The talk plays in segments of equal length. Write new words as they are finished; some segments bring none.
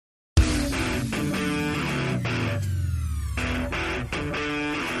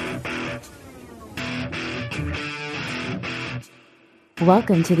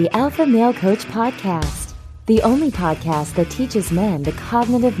Welcome to the Alpha Male Coach Podcast, the only podcast that teaches men the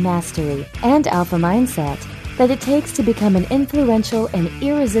cognitive mastery and alpha mindset that it takes to become an influential and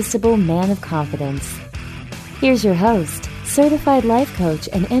irresistible man of confidence. Here's your host, certified life coach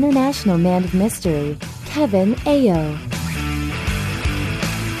and international man of mystery, Kevin Ayo.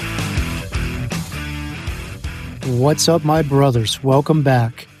 What's up, my brothers? Welcome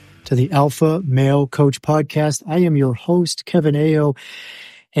back to the Alpha Male Coach Podcast. I am your host, Kevin Ayo,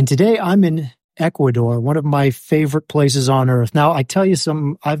 and today I'm in Ecuador, one of my favorite places on earth. Now, I tell you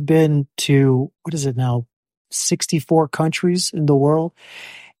something, I've been to, 64 countries in the world,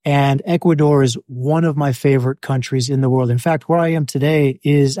 and Ecuador is one of my favorite countries in the world. In fact, where I am today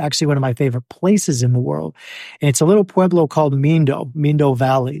is actually one of my favorite places in the world. And it's a little pueblo called Mindo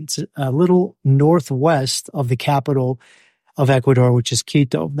Valley. It's a little northwest of the capital of Ecuador, which is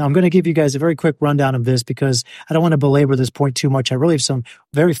Quito. Now, I'm going to give you guys a very quick rundown of this because I don't want to belabor this point too much. I really have some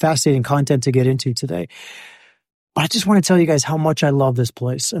very fascinating content to get into today. But I just want to tell you guys how much I love this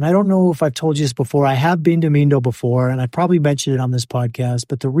place. And I don't know if I've told you this before. I have been to Mindo before, and I probably mentioned it on this podcast.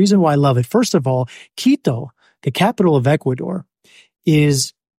 But the reason why I love it, first of all, Quito, the capital of Ecuador,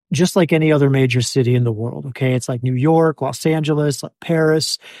 is just like any other major city in the world, okay? It's like New York, Los Angeles, like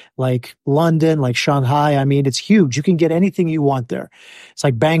Paris, like London, like Shanghai. I mean, it's huge. You can get anything you want there. It's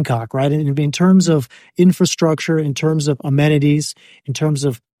like Bangkok, right? And in terms of infrastructure, in terms of amenities, in terms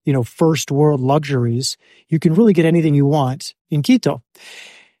of, first world luxuries, you can really get anything you want in Quito.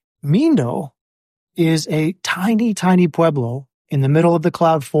 Mindo is a tiny, tiny pueblo in the middle of the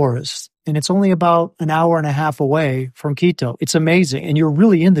cloud forest. And it's only about an hour and a half away from Quito. It's amazing. And you're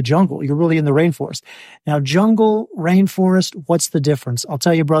really in the jungle. You're really in the rainforest. Now, jungle, rainforest, what's the difference? I'll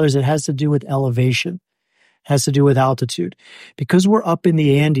tell you, brothers, it has to do with elevation. It has to do with altitude. Because we're up in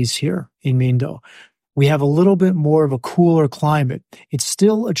the Andes here in Mindo, we have a little bit more of a cooler climate. It's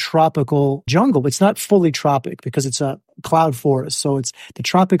still a tropical jungle. It's not fully tropic because it's a cloud forest. So the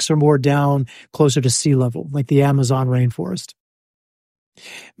tropics are more down closer to sea level, like the Amazon rainforest.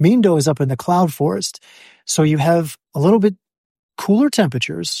 Mindo is up in the cloud forest, so you have a little bit cooler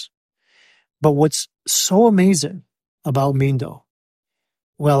temperatures. But what's so amazing about Mindo,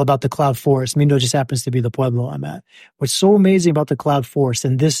 about the cloud forest, Mindo just happens to be the pueblo I'm at. What's so amazing about the cloud forest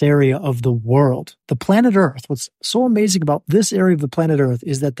in this area of the world, the planet Earth, what's so amazing about this area of the planet Earth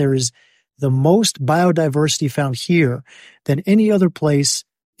is that there is the most biodiversity found here than any other place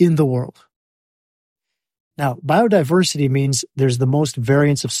in the world. Now, biodiversity means there's the most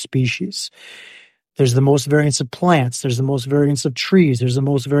variance of species. There's the most variance of plants. There's the most variance of trees. There's the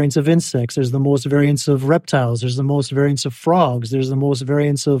most variance of insects. There's the most variance of reptiles. There's the most variance of frogs. There's the most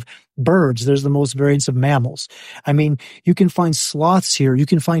variance of birds. There's the most variance of mammals. I mean, you can find sloths here. You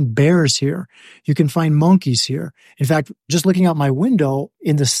can find bears here. You can find monkeys here. In fact, just looking out my window,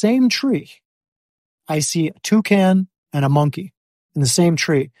 in the same tree, I see a toucan and a monkey in the same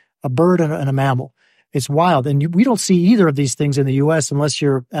tree, a bird and a mammal. It's wild. And we don't see either of these things in the U.S. unless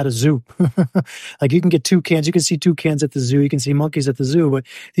you're at a zoo. Like you can get toucans. You can see toucans at the zoo. You can see monkeys at the zoo. But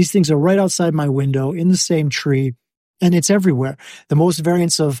these things are right outside my window in the same tree. And it's everywhere. The most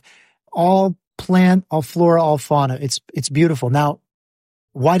variance of all plant, all flora, all fauna. It's beautiful. Now,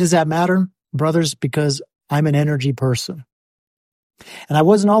 why does that matter, brothers? Because I'm an energy person. And I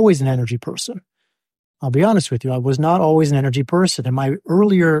wasn't always an energy person. I'll be honest with you. I was not always an energy person. In my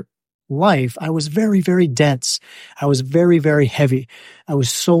earlier life, I was very, very dense. I was very, very heavy. I was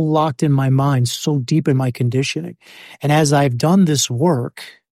so locked in my mind, so deep in my conditioning. And as I've done this work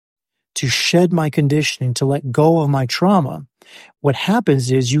to shed my conditioning, to let go of my trauma, what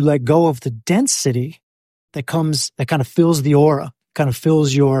happens is you let go of the density that kind of fills the aura, kind of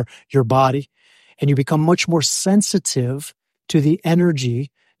fills your body, and you become much more sensitive to the energy,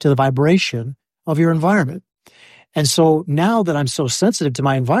 to the vibration of your environment. And so now that I'm so sensitive to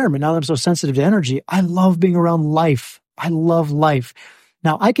my environment, now that I'm so sensitive to energy, I love being around life. I love life.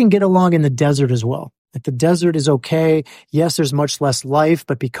 Now, I can get along in the desert as well. Like the desert is okay. Yes, there's much less life,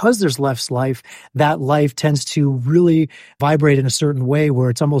 but because there's less life, that life tends to really vibrate in a certain way where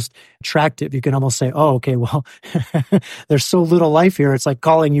it's almost attractive. You can almost say, oh, okay, well, there's so little life here. It's like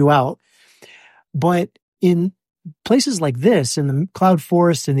calling you out. But in places like this, in the cloud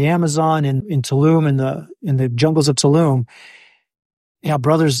forest, in the Amazon, in Tulum, in the jungles of Tulum,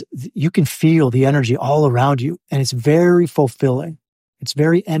 brothers, you can feel the energy all around you, and it's very fulfilling. It's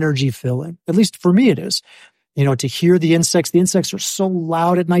very energy filling. At least for me, it is. To hear the insects. The insects are so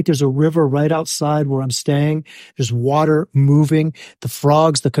loud at night. There's a river right outside where I'm staying. There's water moving. The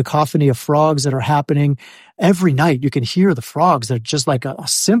frogs, the cacophony of frogs that are happening every night. You can hear the frogs. They're just like a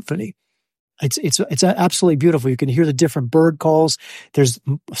symphony. It's absolutely beautiful. You can hear the different bird calls. There's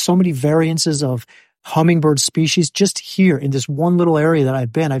so many variances of hummingbird species. Just here in this one little area that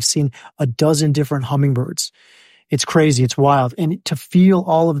I've been, I've seen a dozen different hummingbirds. It's crazy. It's wild. And to feel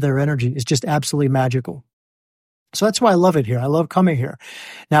all of their energy is just absolutely magical. So that's why I love it here. I love coming here.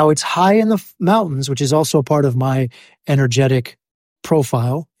 Now, it's high in the mountains, which is also part of my energetic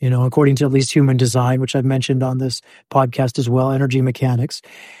profile, according to at least Human Design, which I've mentioned on this podcast as well, energy mechanics.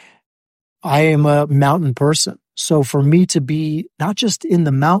 I am a mountain person. So for me to be not just in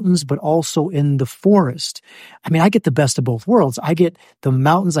the mountains, but also in the forest, I get the best of both worlds. I get the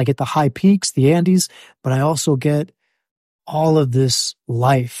mountains, I get the high peaks, the Andes, but I also get all of this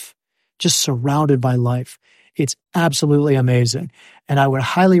life, just surrounded by life. It's absolutely amazing. And I would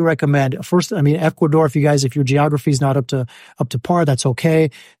highly recommend Ecuador, if your geography is not up to par, that's okay.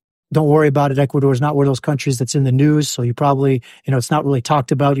 Don't worry about it. Ecuador is not one of those countries that's in the news. So you probably, it's not really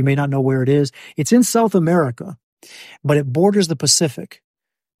talked about. You may not know where it is. It's in South America, but it borders the Pacific.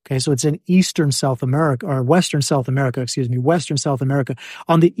 Okay. So it's in Western South America. Western South America.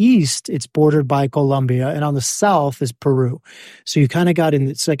 On the east, it's bordered by Colombia, and on the south is Peru. So you kind of got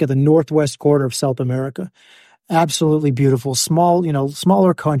it's like at the northwest corner of South America. Absolutely beautiful,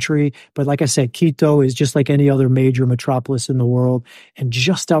 smaller country. But like I said, Quito is just like any other major metropolis in the world. And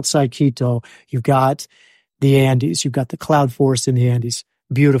just outside Quito, you've got the Andes. You've got the cloud forest in the Andes.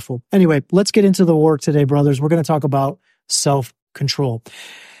 Beautiful. Anyway, let's get into the work today, brothers. We're going to talk about self-control.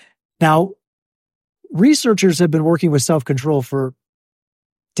 Now, researchers have been working with self-control for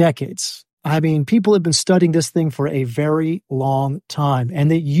decades. People have been studying this thing for a very long time.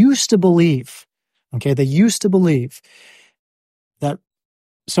 And they used to believe that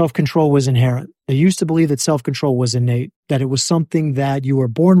self-control was inherent. They used to believe that self-control was innate, that it was something that you were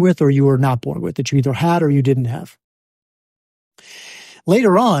born with or you were not born with, that you either had or you didn't have.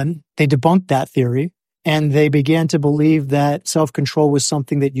 Later on, they debunked that theory, and they began to believe that self-control was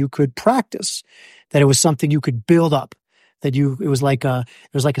something that you could practice, that it was something you could build up, that it was like a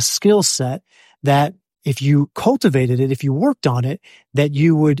skill set that if you cultivated it, if you worked on it, that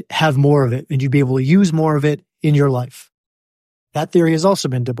you would have more of it and you'd be able to use more of it in your life. That theory has also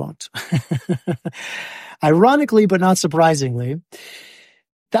been debunked. Ironically, but not surprisingly,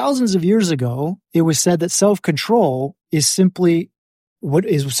 thousands of years ago, it was said that self-control is simply what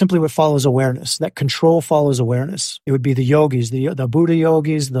follows awareness, that control follows awareness. It would be the yogis, the Buddha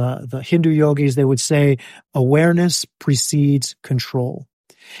yogis, the Hindu yogis, they would say awareness precedes control.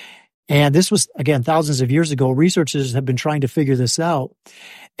 And this was, again, thousands of years ago. Researchers have been trying to figure this out.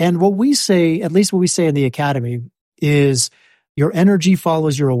 And what we say, at least what we say in the academy, is your energy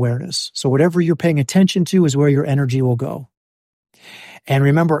follows your awareness. So whatever you're paying attention to is where your energy will go. And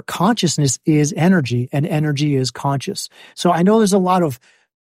remember, consciousness is energy, and energy is conscious. So I know there's a lot of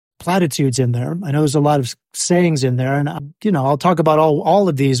platitudes in there. I know there's a lot of sayings in there. And, I'll talk about all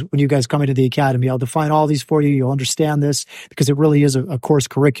of these when you guys come into the academy. I'll define all these for you. You'll understand this because it really is a course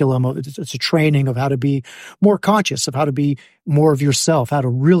curriculum. It's a training of how to be more conscious, of how to be more of yourself, how to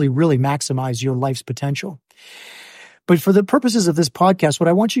really, really maximize your life's potential. But for the purposes of this podcast, what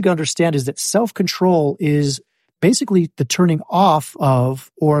I want you to understand is that self-control is basically the turning off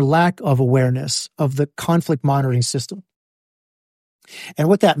of or lack of awareness of the conflict monitoring system. And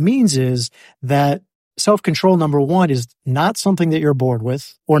what that means is that self-control, number one, is not something that you're born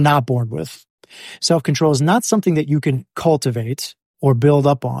with or not born with. Self-control is not something that you can cultivate or build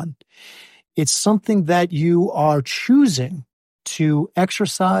up on. It's something that you are choosing to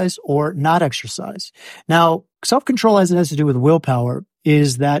exercise or not exercise. Now, self-control, as it has to do with willpower,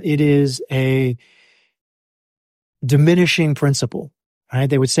 is that it is a diminishing principle. Right?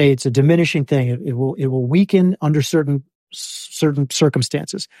 They would say it's a diminishing thing. It will weaken under certain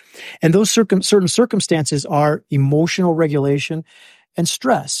circumstances. And those certain circumstances are emotional regulation and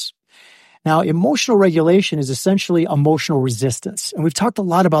stress. Now, emotional regulation is essentially emotional resistance. And we've talked a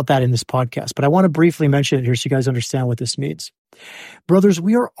lot about that in this podcast, but I want to briefly mention it here so you guys understand what this means. Brothers,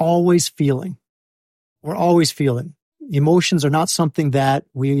 we are always feeling. We're always feeling. Emotions are not something that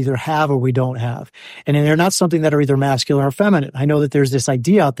we either have or we don't have. And they're not something that are either masculine or feminine. I know that there's this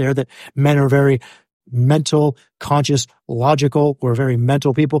idea out there that men are very mental, conscious, logical. We're very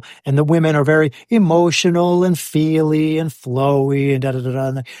mental people. And the women are very emotional and feely and flowy and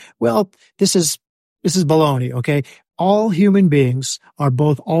da-da-da-da. Well, this is baloney, okay? All human beings are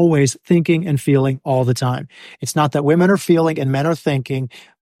both always thinking and feeling all the time. It's not that women are feeling and men are thinking.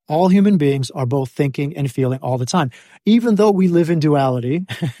 All human beings are both thinking and feeling all the time. Even though we live in duality,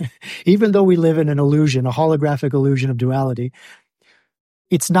 even though we live in an illusion, a holographic illusion of duality,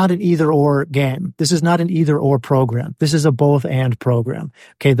 it's not an either or game. This is not an either or program. This is a both and program.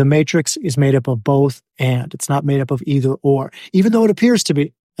 Okay. The matrix is made up of both and. It's not made up of either or, even though it appears to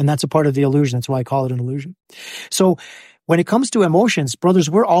be. And that's a part of the illusion. That's why I call it an illusion. So when it comes to emotions, brothers,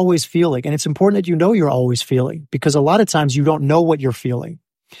 we're always feeling. And it's important that you know you're always feeling, because a lot of times you don't know what you're feeling.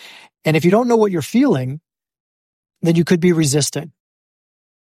 And if you don't know what you're feeling, then you could be resisting.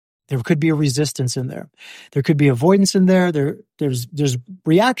 There could be a resistance in there. There could be avoidance in there. There's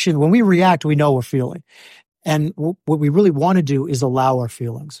reaction. When we react, we know we're feeling. And what we really want to do is allow our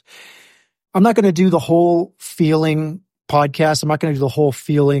feelings. I'm not going to do the whole feeling podcast. I'm not going to do the whole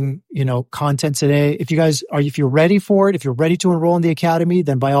feeling, content today. If you're ready for it, if you're ready to enroll in the academy,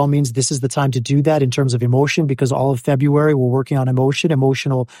 then by all means, this is the time to do that in terms of emotion, because all of February we're working on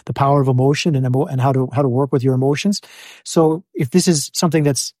the power of emotion and how to work with your emotions. So if this is something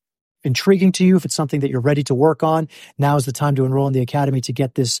that's intriguing to you, if it's something that you're ready to work on, now is the time to enroll in the academy to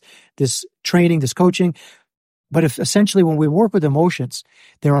get this training, this coaching. But if essentially when we work with emotions,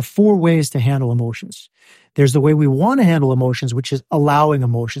 there are 4 ways to handle emotions. There's the way we want to handle emotions, which is allowing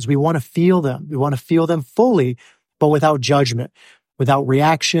emotions. We want to feel them. We want to feel them fully, but without judgment, without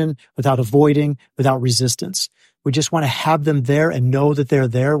reaction, without avoiding, without resistance. We just want to have them there and know that they're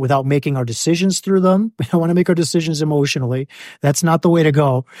there without making our decisions through them. We don't want to make our decisions emotionally. That's not the way to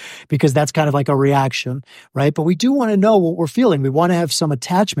go, because that's kind of like a reaction, right? But we do want to know what we're feeling. We want to have some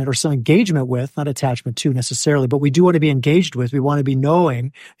attachment or some engagement with, not attachment to necessarily, but we do want to be engaged with. We want to be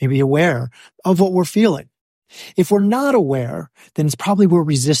knowing and be aware of what we're feeling. If we're not aware, then it's probably we're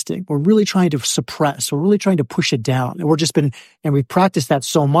resisting. We're really trying to suppress. We're really trying to push it down. And we've practiced that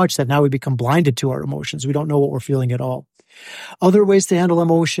so much that now we become blinded to our emotions. We don't know what we're feeling at all. Other ways to handle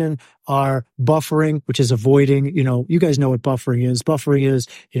emotion are buffering, which is avoiding. You guys know what buffering is. Buffering is,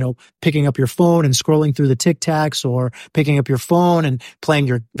 picking up your phone and scrolling through the Tic Tacs, or picking up your phone and playing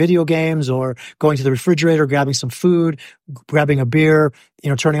your video games, or going to the refrigerator, grabbing some food, grabbing a beer,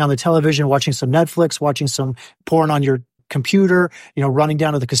 turning on the television, watching some Netflix, watching some porn on your computer, running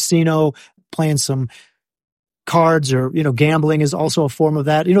down to the casino, playing some cards, or, gambling is also a form of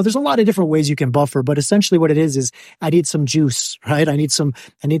that. There's a lot of different ways you can buffer, but essentially what it is I need some juice, right? I need some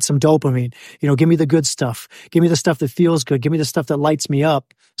dopamine. Give me the good stuff. Give me the stuff that feels good. Give me the stuff that lights me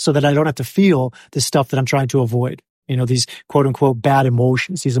up, so that I don't have to feel the stuff that I'm trying to avoid. These quote unquote bad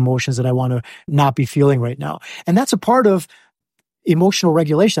emotions, these emotions that I want to not be feeling right now. And that's a part of emotional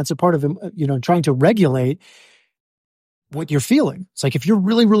regulation. That's a part of, trying to regulate what you're feeling. It's like if you're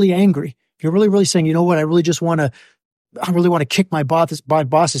really, really angry, if you're really, really saying, you know what, I really want to kick my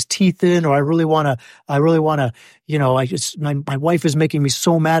boss's teeth in, or I really want to, my wife is making me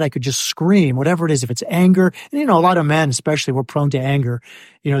so mad I could just scream, whatever it is. If it's anger, and a lot of men especially, we're prone to anger.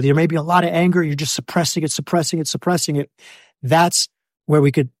 There may be a lot of anger. You're just suppressing it. That's where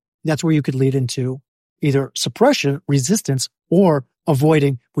you could lead into either suppression, resistance, or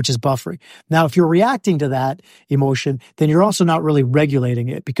avoiding, which is buffering. Now, if you're reacting to that emotion, then you're also not really regulating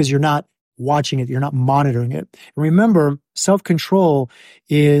it, because you're not watching it. You're not monitoring it. And remember, self-control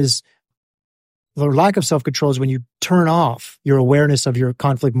is, the lack of self-control is when you turn off your awareness of your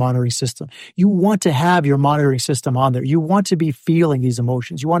conflict monitoring system. You want to have your monitoring system on there. You want to be feeling these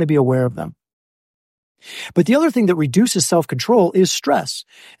emotions. You want to be aware of them. But the other thing that reduces self-control is stress.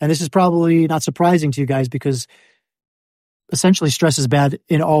 And this is probably not surprising to you guys, because essentially stress is bad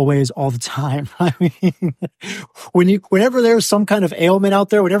in all ways, all the time. I mean, whenever there's some kind of ailment out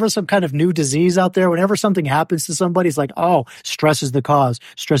there, whenever some kind of new disease out there, whenever something happens to somebody, it's like, oh, stress is the cause.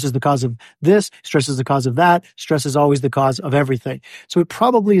 Stress is the cause of this. Stress is the cause of that. Stress is always the cause of everything. So it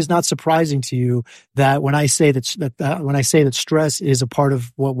probably is not surprising to you that when I say that stress is a part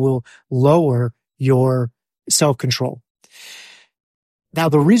of what will lower your self-control. Now,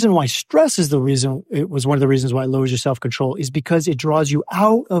 the reason why stress is it was one of the reasons why it lowers your self-control, is because it draws you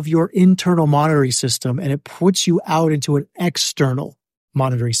out of your internal monitoring system and it puts you out into an external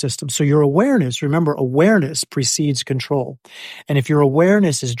monitoring system. So your awareness, remember, awareness precedes control. And if your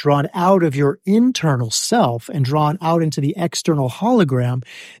awareness is drawn out of your internal self and drawn out into the external hologram,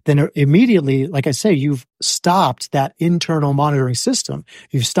 then immediately, like I say, you've stopped that internal monitoring system.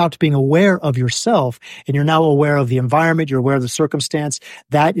 You've stopped being aware of yourself, and you're now aware of the environment. You're aware of the circumstance.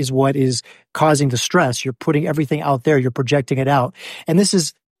 That is what is causing the stress. You're putting everything out there. You're projecting it out. And this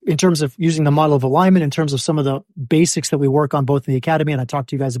is, in terms of using the model of alignment, in terms of some of the basics that we work on both in the academy and I talk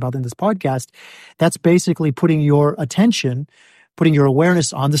to you guys about in this podcast, that's basically putting your attention, putting your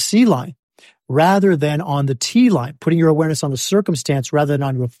awareness on the C line. rather than on the T line, putting your awareness on the circumstance rather than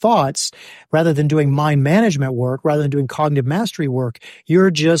on your thoughts, rather than doing mind management work, rather than doing cognitive mastery work,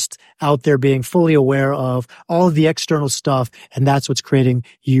 you're just out there being fully aware of all of the external stuff, and that's what's creating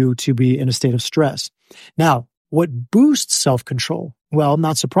you to be in a state of stress. Now, what boosts self-control? Well,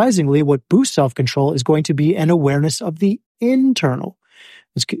 not surprisingly, what boosts self-control is going to be an awareness of the internal.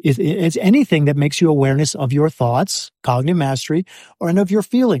 It's anything that makes you awareness of your thoughts, cognitive mastery, and of your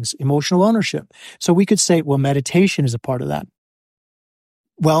feelings, emotional ownership. So we could say, well, meditation is a part of that.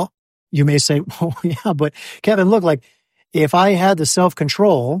 Well, you may say, oh, yeah, but Kevin, look, like if I had the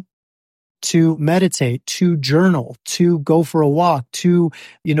self-control to meditate, to journal, to go for a walk, to,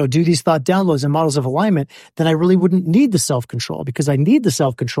 do these thought downloads and models of alignment, then I really wouldn't need the self-control, because I need the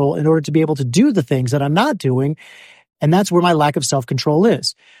self-control in order to be able to do the things that I'm not doing. And that's where my lack of self-control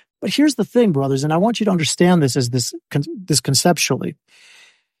is. But here's the thing, brothers, and I want you to understand this as this conceptually.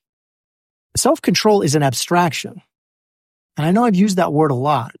 Self-control is an abstraction. And I know I've used that word a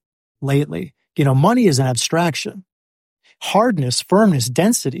lot lately. Money is an abstraction. Hardness, firmness,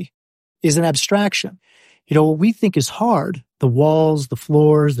 density is an abstraction. What we think is hard, the walls, the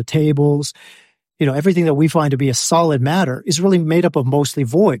floors, the tables, everything that we find to be a solid matter is really made up of mostly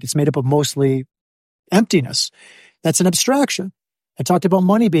void. It's made up of mostly emptiness. That's an abstraction. I talked about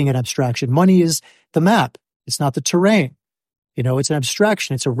money being an abstraction. Money is the map. It's not the terrain. It's an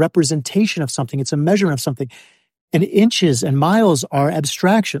abstraction. It's a representation of something. It's a measurement of something. And inches and miles are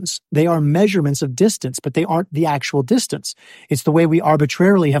abstractions. They are measurements of distance, but they aren't the actual distance. It's the way we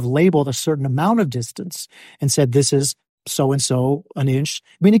arbitrarily have labeled a certain amount of distance and said, this is so-and-so an inch.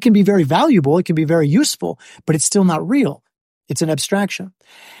 I mean, it can be very valuable. It can be very useful, but it's still not real. It's an abstraction.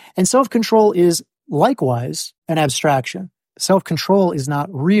 And self-control is likewise an abstraction. Self-control is not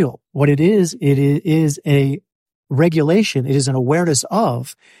real. What it is a regulation. It is an awareness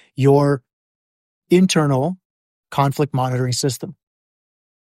of your internal conflict monitoring system.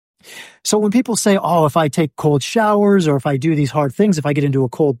 So when people say, oh, if I take cold showers, or if I do these hard things, if I get into a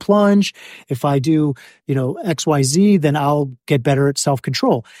cold plunge, if I do, XYZ, then I'll get better at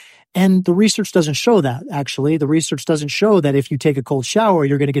self-control. And the research doesn't show that, actually. The research doesn't show that if you take a cold shower,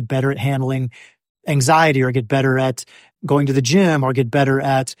 you're going to get better at handling anxiety, or get better at going to the gym, or get better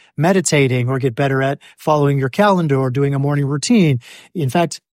at meditating, or get better at following your calendar, or doing a morning routine. In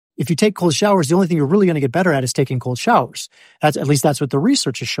fact, if you take cold showers, the only thing you're really going to get better at is taking cold showers. At least that's what the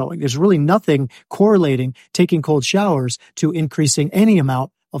research is showing. There's really nothing correlating taking cold showers to increasing any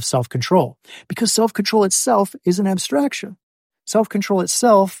amount of self-control, because self-control itself is an abstraction. Self-control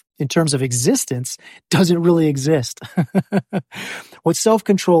itself, in terms of existence, doesn't really exist. What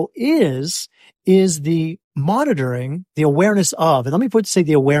self-control is the monitoring, the awareness of, and let me say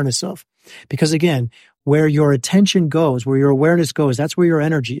the awareness of, because again, where your attention goes, where your awareness goes, that's where your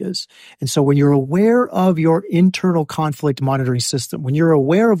energy is. And so when you're aware of your internal conflict monitoring system, when you're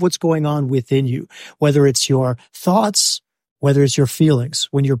aware of what's going on within you, whether it's your thoughts, whether it's your feelings,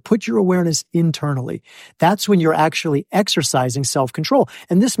 when you put your awareness internally, that's when you're actually exercising self-control.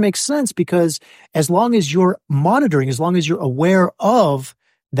 And this makes sense because as long as you're monitoring, as long as you're aware of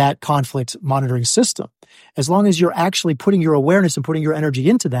that conflict monitoring system, as long as you're actually putting your awareness and putting your energy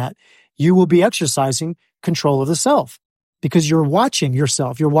into that, you will be exercising control of the self, because you're watching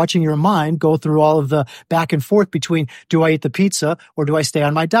yourself. You're watching your mind go through all of the back and forth between, do I eat the pizza or do I stay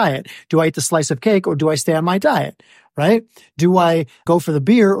on my diet? Do I eat the slice of cake or do I stay on my diet? Right? Do I go for the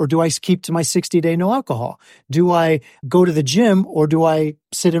beer or do I keep to my 60-day no alcohol? Do I go to the gym or do I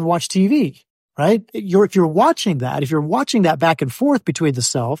sit and watch TV? Right? If you're watching that back and forth between the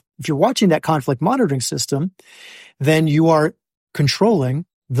self, if you're watching that conflict monitoring system, then you are controlling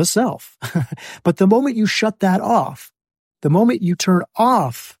the self. But the moment you shut that off, the moment you turn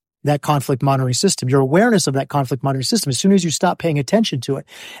off that conflict monitoring system, your awareness of that conflict monitoring system, as soon as you stop paying attention to it,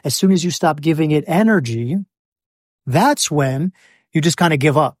 as soon as you stop giving it energy, that's when you just kind of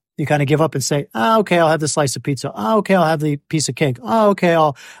give up. You kind of give up and say, okay, I'll have the slice of pizza. Okay, I'll have the piece of cake. Okay,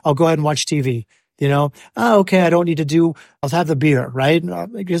 I'll go ahead and watch TV. Okay, I'll have the beer, right?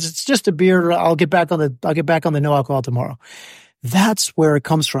 Because it's just a beer. I'll get back on the no alcohol tomorrow. That's where it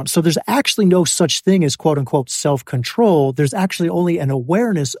comes from. So there's actually no such thing as quote unquote self-control. There's actually only an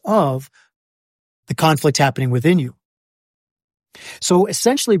awareness of the conflict happening within you. So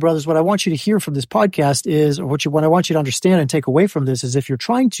essentially, brothers, what I want you to hear from this podcast is, or what I want you to understand and take away from this is, if you're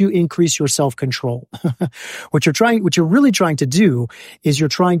trying to increase your self-control, what you're really trying to do is you're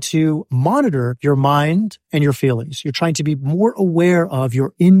trying to monitor your mind and your feelings. You're trying to be more aware of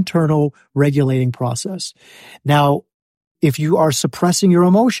your internal regulating process. Now, if you are suppressing your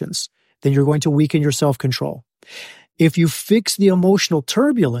emotions, then you're going to weaken your self-control. If you fix the emotional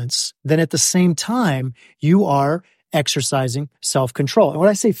turbulence, then at the same time, you are exercising self-control. And when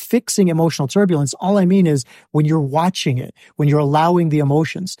I say fixing emotional turbulence, all I mean is when you're watching it, when you're allowing the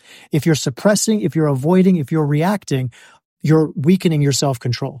emotions. If you're suppressing, if you're avoiding, if you're reacting, you're weakening your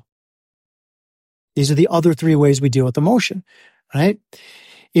self-control. These are the other three ways we deal with emotion, right?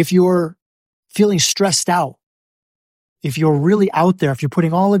 If you're feeling stressed out, if you're really out there, if you're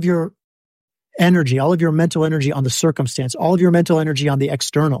putting all of your energy, all of your mental energy on the circumstance, all of your mental energy on the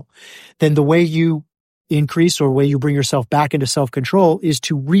external, then the way you increase or way you bring yourself back into self-control is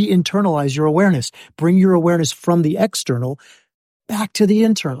to re-internalize your awareness. Bring your awareness from the external back to the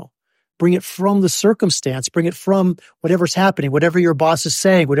internal. Bring it from the circumstance. Bring it from whatever's happening, whatever your boss is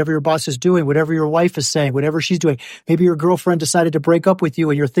saying, whatever your boss is doing, whatever your wife is saying, whatever she's doing. Maybe your girlfriend decided to break up with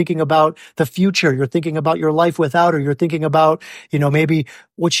you and you're thinking about the future. You're thinking about your life without her. You're thinking about, maybe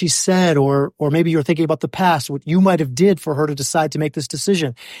what she said, or maybe you're thinking about the past, what you might have did for her to decide to make this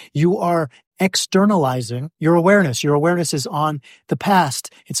decision. You are externalizing your awareness. Your awareness is on the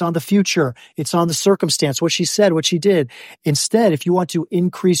past. It's on the future. It's on the circumstance, what she said, what she did. Instead, if you want to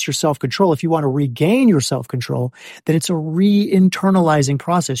increase your self-control, if you want to regain your self-control, then it's a re-internalizing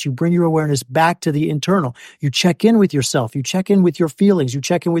process. You bring your awareness back to the internal. You check in with yourself. You check in with your feelings. You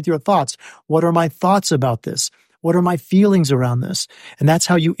check in with your thoughts. What are my thoughts about this? What are my feelings around this? And that's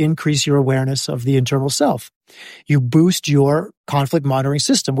how you increase your awareness of the internal self. You boost your conflict monitoring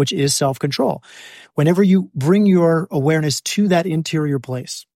system, which is self-control. Whenever you bring your awareness to that interior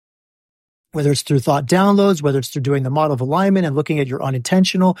place, whether it's through thought downloads, whether it's through doing the model of alignment and looking at your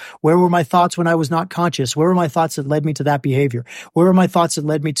unintentional, where were my thoughts when I was not conscious? Where were my thoughts that led me to that behavior? Where were my thoughts that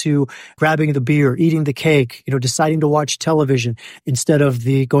led me to grabbing the beer, eating the cake, deciding to watch television instead of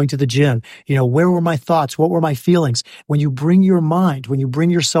going to the gym? Where were my thoughts? What were my feelings? When you bring your mind, when you bring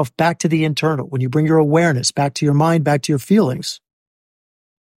yourself back to the internal, when you bring your awareness back to your mind, back to your feelings,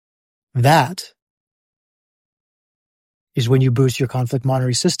 that is when you boost your conflict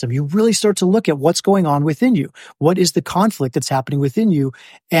monitoring system. You really start to look at what's going on within you. What is the conflict that's happening within you?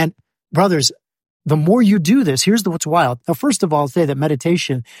 And brothers, the more you do this, here's what's wild. Now, first of all, I'll say that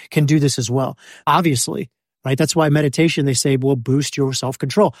meditation can do this as well. Obviously, right? That's why meditation, they say, will boost your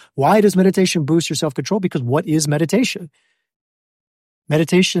self-control. Why does meditation boost your self-control? Because what is meditation?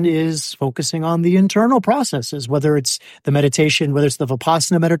 Meditation is focusing on the internal processes, whether it's the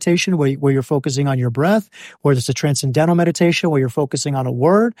Vipassana meditation where you're focusing on your breath, whether it's a transcendental meditation where you're focusing on a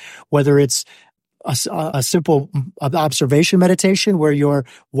word, whether it's a simple observation meditation where you're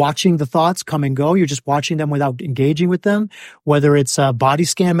watching the thoughts come and go. You're just watching them without engaging with them. Whether it's a body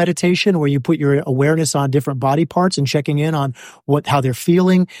scan meditation where you put your awareness on different body parts and checking in on how they're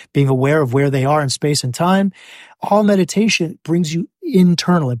feeling, being aware of where they are in space and time. All meditation brings you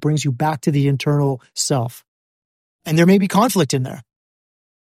internal. It brings you back to the internal self. And there may be conflict in there.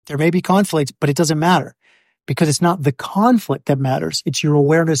 There may be conflict, but it doesn't matter. Because it's not the conflict that matters. It's your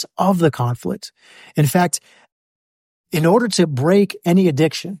awareness of the conflict. In fact, in order to break any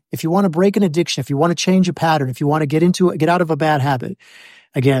addiction, if you want to break an addiction, if you want to change a pattern, if you want to get out of a bad habit,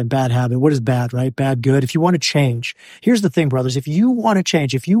 again, bad habit, what is bad, right? Bad, good. If you want to change, here's the thing, brothers. If you want to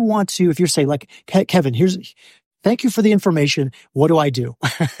change, if you're saying like, Kevin, thank you for the information. What do I do?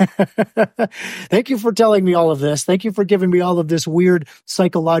 Thank you for telling me all of this. Thank you for giving me all of this weird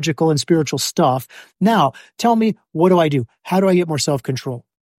psychological and spiritual stuff. Now, tell me, what do I do? How do I get more self-control?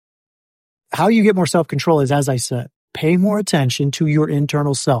 How you get more self-control is, as I said, pay more attention to your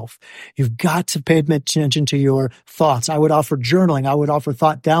internal self. You've got to pay attention to your thoughts. I would offer journaling. I would offer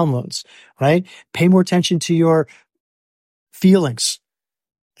thought downloads, right? Pay more attention to your feelings,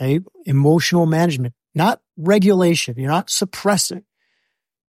 okay? Emotional management. Not regulation. You're not suppressing.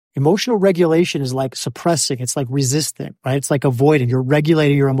 Emotional regulation is like suppressing. It's like resisting, right? It's like avoiding. You're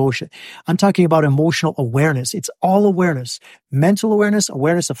regulating your emotion. I'm talking about emotional awareness. It's all awareness. Mental awareness,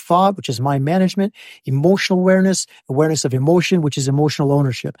 awareness of thought, which is mind management, emotional awareness, awareness of emotion, which is emotional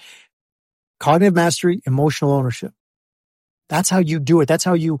ownership. Cognitive mastery, emotional ownership. That's how you do it. That's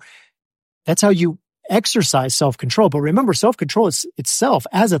how you exercise self-control. But remember, self-control itself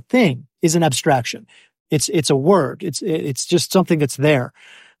as a thing is an abstraction. It's a word. It's just something that's there.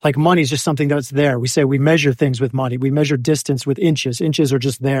 Like money is just something that's there. We say we measure things with money. We measure distance with inches. Inches are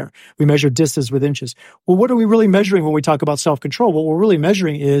just there. We measure distance with inches. Well, what are we really measuring when we talk about self-control? What we're really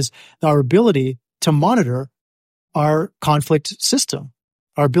measuring is our ability to monitor our conflict system,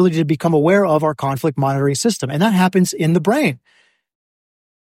 our ability to become aware of our conflict monitoring system. And that happens in the brain.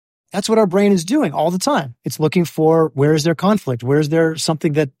 That's what our brain is doing all the time. It's looking for, where is there conflict? Where is there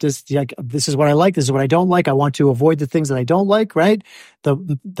something that this is what I like, this is what I don't like. I want to avoid the things that I don't like, right? The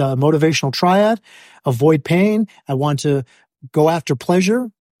motivational triad, avoid pain. I want to go after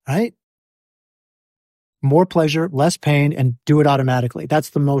pleasure, right? More pleasure, less pain, and do it automatically.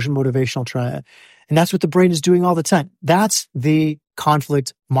 That's the motivational triad. And that's what the brain is doing all the time. That's the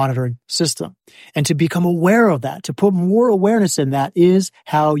conflict monitoring system. And to become aware of that, to put more awareness in that, is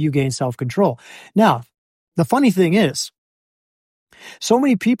how you gain self-control. Now, the funny thing is, so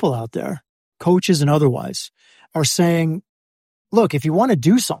many people out there, coaches and otherwise, are saying, look, if you want to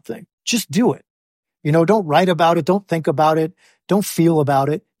do something, just do it. Don't write about it. Don't think about it. Don't feel about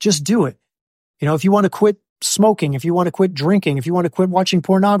it. Just do it. If you want to quit smoking, if you want to quit drinking, if you want to quit watching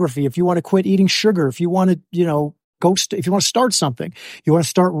pornography, if you want to quit eating sugar, if you want to, if you want to start something, you want to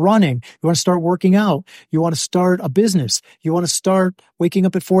start running, you want to start working out, you want to start a business, you want to start waking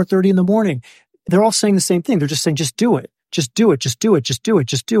up at 4:30 in the morning. They're all saying the same thing. They're just saying, just do it. Just do it. Just do it. Just do it.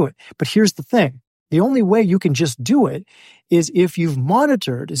 Just do it. But here's the thing. The only way you can just do it is if you've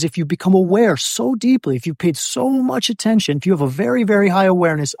monitored, is if you become aware so deeply, if you've paid so much attention, if you have a very, very high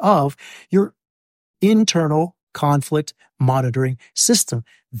awareness of your internal conflict monitoring system.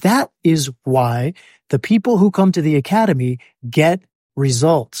 That is why the people who come to the academy get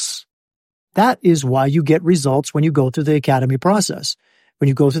results. That is why you get results when you go through the academy process, when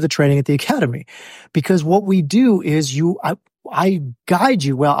you go through the training at the academy. Because what we do is I guide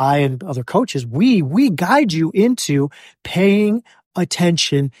you, I and other coaches, we guide you into paying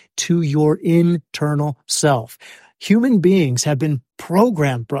attention to your internal self. Human beings have been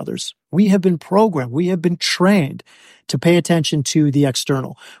programmed, brothers. We have been programmed. We have been trained to pay attention to the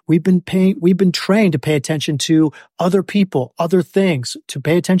external. We've been trained to pay attention to other people, other things, to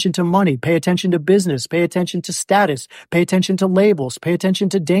pay attention to money, pay attention to business, pay attention to status, pay attention to labels, pay attention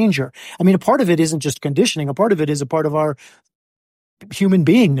to danger. I mean, a part of it isn't just conditioning. A part of it is a part of our human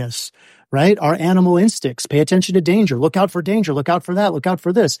beingness, right? Our animal instincts. Pay attention to danger. Look out for danger. Look out for that. Look out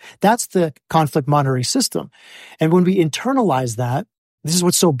for this. That's the conflict monitoring system. And when we internalize that, this is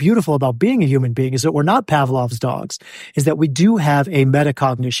what's so beautiful about being a human being, is that we're not Pavlov's dogs, is that we do have a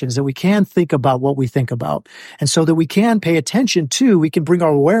metacognition, is that we can think about what we think about. And so that we can pay attention to, we can bring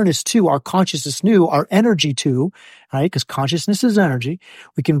our awareness to, our consciousness to, our energy to, right? Because consciousness is energy.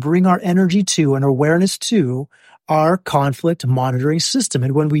 We can bring our energy to and awareness to our conflict monitoring system.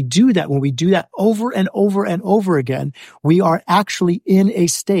 And when we do that over and over and over again, we are actually in a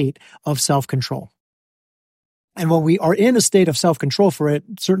state of self-control. And when we are in a state of self-control for a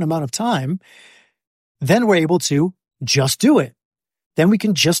certain amount of time, then we're able to just do it. Then we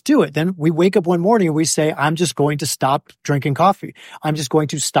can just do it. Then we wake up one morning and we say, I'm just going to stop drinking coffee. I'm just going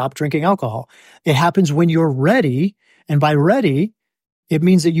to stop drinking alcohol. It happens when you're ready. And by ready, it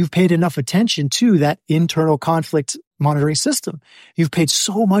means that you've paid enough attention to that internal conflict monitoring system. You've paid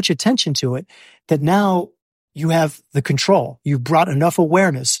so much attention to it that now you have the control. You've brought enough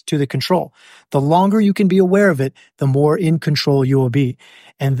awareness to the control. The longer you can be aware of it, the more in control you will be.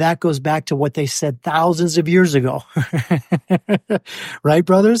 And that goes back to what they said thousands of years ago. Right,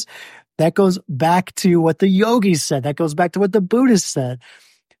 brothers? That goes back to what the yogis said. That goes back to what the Buddhists said.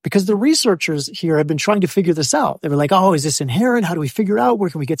 Because the researchers here have been trying to figure this out. They were like, oh, is this inherent? How do we figure it out? Where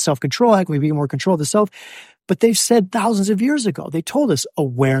can we get self-control? How can we be more control of the self? But they've said thousands of years ago, they told us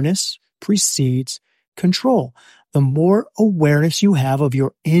awareness precedes control. The more awareness you have of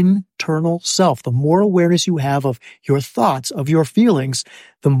your internal self, the more awareness you have of your thoughts, of your feelings,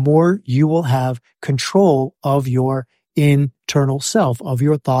 the more you will have control of your internal self, of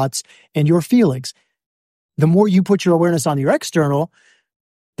your thoughts and your feelings. The more you put your awareness on your external,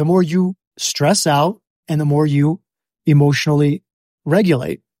 the more you stress out and the more you emotionally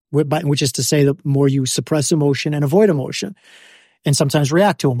regulate, which is to say the more you suppress emotion and avoid emotion and sometimes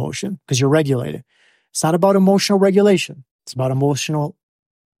react to emotion because you're regulated. It's not about emotional regulation. It's about emotional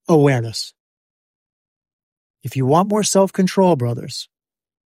awareness. If you want more self-control, brothers,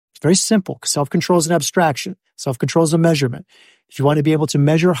 it's very simple. Self-control is an abstraction. Self-control is a measurement. If you want to be able to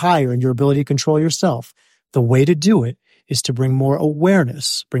measure higher in your ability to control yourself, the way to do it is to bring more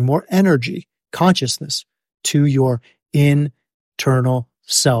awareness, bring more energy, consciousness to your internal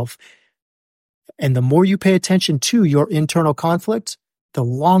self. And the more you pay attention to your internal conflict, the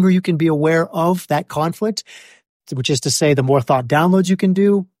longer you can be aware of that conflict, which is to say the more thought downloads you can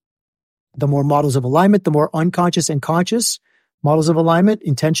do, the more models of alignment, the more unconscious and conscious, models of alignment,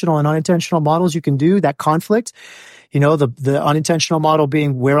 intentional and unintentional models you can do, that conflict. The unintentional model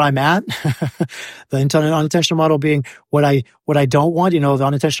being where I'm at, the unintentional model being what I don't want. The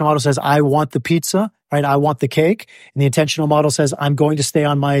unintentional model says, I want the pizza, right? I want the cake. And the intentional model says, I'm going to stay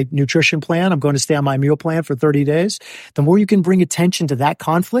on my nutrition plan. I'm going to stay on my meal plan for 30 days. The more you can bring attention to that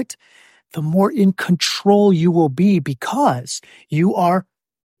conflict, the more in control you will be, because you are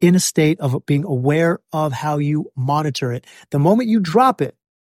in a state of being aware of how you monitor it. The moment you drop it,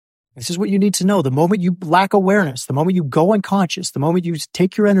 this is what you need to know. The moment you lack awareness, the moment you go unconscious, the moment you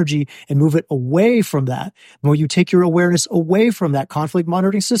take your energy and move it away from that, the moment you take your awareness away from that conflict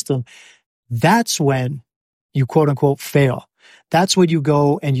monitoring system, that's when you quote unquote fail. That's when you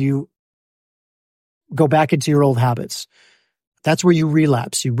go and you go back into your old habits. That's where you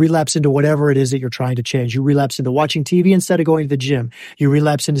relapse. You relapse into whatever it is that you're trying to change. You relapse into watching TV instead of going to the gym. You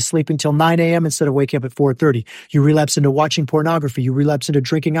relapse into sleeping till 9 a.m. instead of waking up at 4:30. You relapse into watching pornography. You relapse into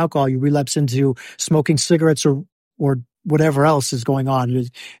drinking alcohol. You relapse into smoking cigarettes or whatever else is going on.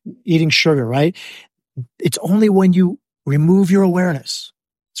 Eating sugar, right? It's only when you remove your awareness.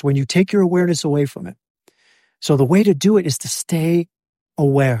 It's when you take your awareness away from it. So the way to do it is to stay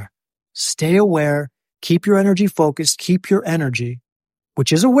aware. Stay aware. Keep your energy focused. Keep your energy,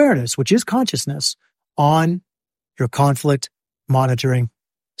 which is awareness, which is consciousness, on your conflict monitoring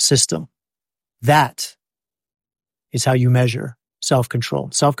system. That is how you measure self-control.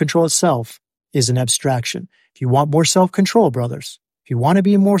 Self-control itself is an abstraction. If you want more self-control, brothers, if you want to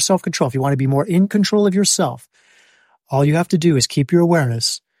be more self-control, if you want to be more in control of yourself, all you have to do is keep your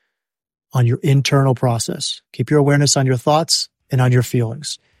awareness on your internal process. Keep your awareness on your thoughts and on your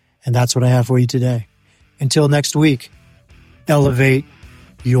feelings. And that's what I have for you today. Until next week, elevate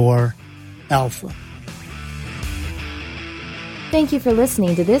your alpha. Thank you for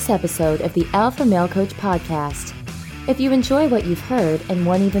listening to this episode of the Alpha Male Coach Podcast. If you enjoy what you've heard and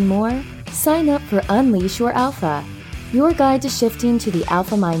want even more, sign up for Unleash Your Alpha, your guide to shifting to the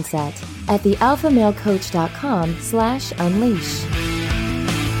alpha mindset at thealphamalecoach.com/unleash.